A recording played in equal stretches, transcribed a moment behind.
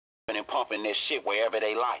pumping this shit wherever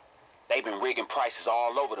they like. They've been rigging prices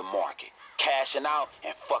all over the market, cashing out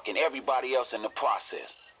and fucking everybody else in the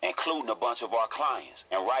process, including a bunch of our clients.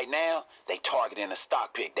 And right now, they targeting a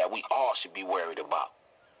stock pick that we all should be worried about.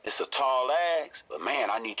 It's a tall ask, but man,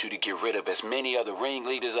 I need you to get rid of as many of the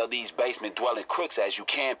ringleaders of these basement-dwelling crooks as you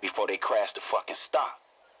can before they crash the fucking stock.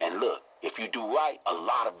 And look, if you do right, a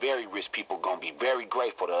lot of very rich people gonna be very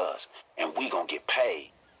grateful to us, and we gonna get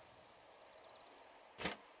paid.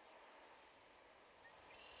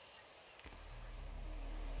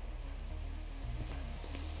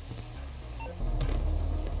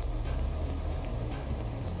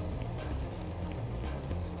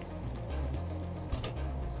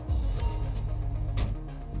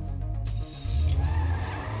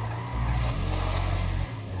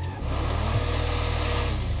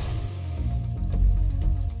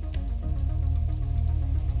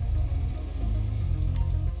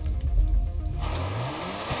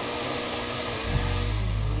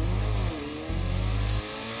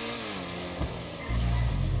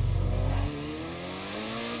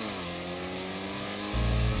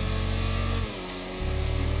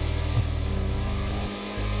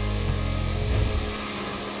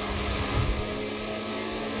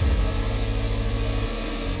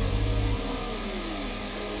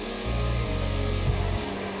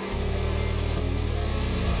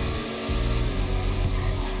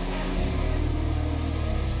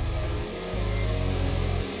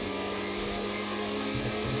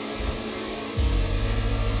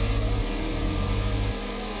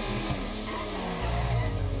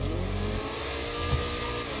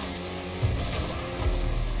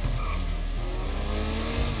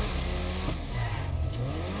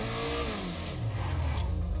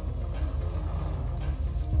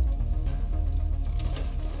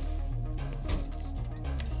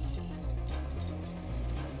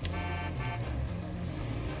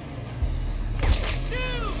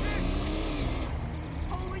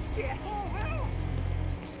 Shit!